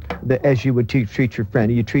as you would treat your friend.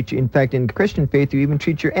 In fact, in Christian faith, you even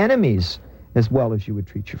treat your enemies as well as you would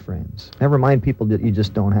treat your friends. Never mind people that you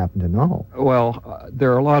just don't happen to know. Well,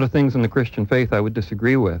 there are a lot of things in the Christian faith I would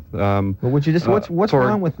disagree with. Well, would you just? What's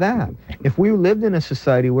wrong with that? If we lived in a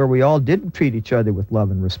society where we all did treat each other with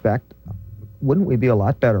love and respect, wouldn't we be a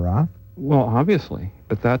lot better off? Well, obviously,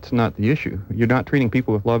 but that's not the issue. You're not treating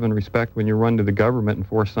people with love and respect when you run to the government and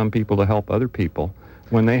force some people to help other people.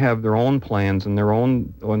 when they have their own plans and their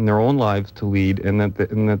own lives to lead, and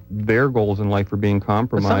that their goals in life are being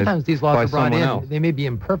compromised But sometimes these laws by are brought someone in. else. They may be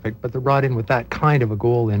imperfect, but they're brought in with that kind of a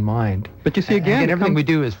goal in mind. But you see, again, everything we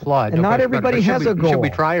do is flawed. And no not question about it. everybody But has a goal. Should we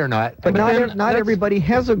try or not? But not everybody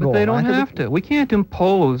has a goal. But they don't have to. We can't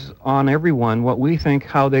impose on everyone what we think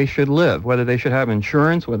how they should live, whether they should have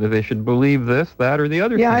insurance, whether they should believe this, that, or the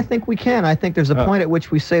other thing. Yeah, I think we can. I think there's a point at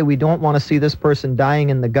which we say we don't want to see this person dying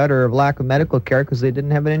in the gutter of lack of medical care because they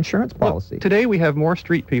didn't have an insurance policy. Well, today we have more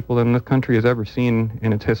street people than this country has ever seen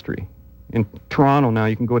in its history. In Toronto now,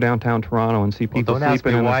 you can go downtown Toronto and see people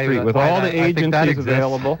sleeping in the street with all the agencies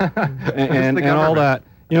available and all that.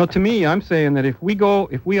 You know, to me, I'm saying that if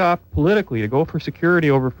we opt politically to go for security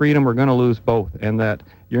over freedom, we're going to lose both, and that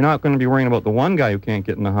you're not going to be worrying about the one guy who can't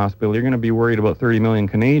get in the hospital. You're going to be worried about 30 million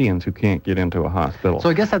Canadians who can't get into a hospital. So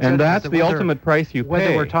I guess that's the ultimate price you pay.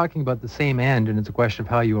 Whether we're talking about the same end, and it's a question of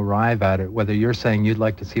how you arrive at it, whether you're saying you'd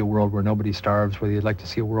like to see a world where nobody starves, whether you'd like to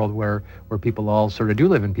see a world where people all sort of do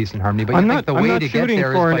live in peace and harmony, but you think the way to get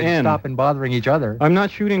there is by stopping bothering each other. I'm not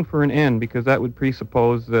shooting for an end, because that would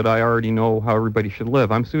presuppose that I already know how everybody should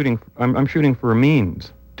live. I'm shooting for a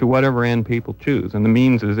means to whatever end people choose, and the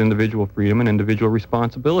means is individual freedom and individual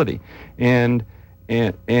responsibility. And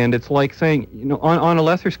it's like saying, you know, on a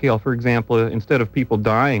lesser scale, for example, instead of people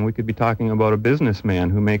dying, we could be talking about a businessman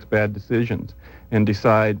who makes bad decisions and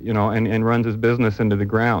decide, you know, and runs his business into the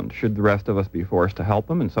ground. Should the rest of us be forced to help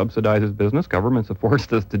him and subsidize his business? Governments have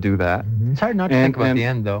forced us to do that. It's hard not to think about the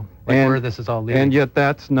end, though, where this is all leading. And yet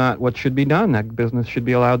that's not what should be done. That business should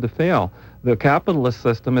be allowed to fail. The capitalist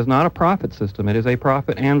system is not a profit system. It is a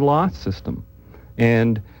profit and loss system.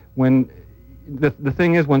 And when the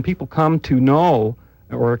thing is, when people come to know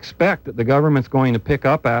or expect that the government's going to pick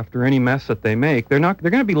up after any mess that they make, they're going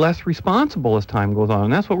to be less responsible as time goes on.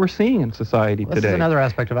 And that's what we're seeing in society today. This is another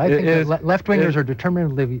aspect of it. I think that left-wingers are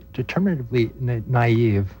determinatively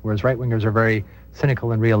naive, whereas right-wingers are very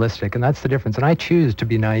cynical and realistic, and that's the difference. And I choose to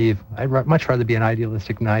be naive. I'd much rather be an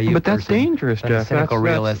idealistic naive But that's person dangerous, than Jeff. a cynical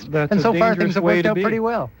realist. That's and so a far things have worked out be. pretty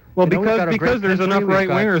well. Well, You know, because there's enough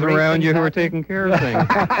right-wingers around you who are taking care of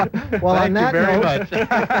things. Well, on that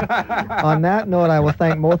note, on that note, I will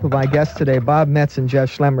thank both of my guests today, Bob Metz and Jeff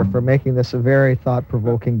Schlemmer, for making this a very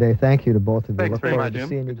thought-provoking day. Thank you to both of you. Thanks Look very forward much, to Jim.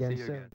 seeing you again soon.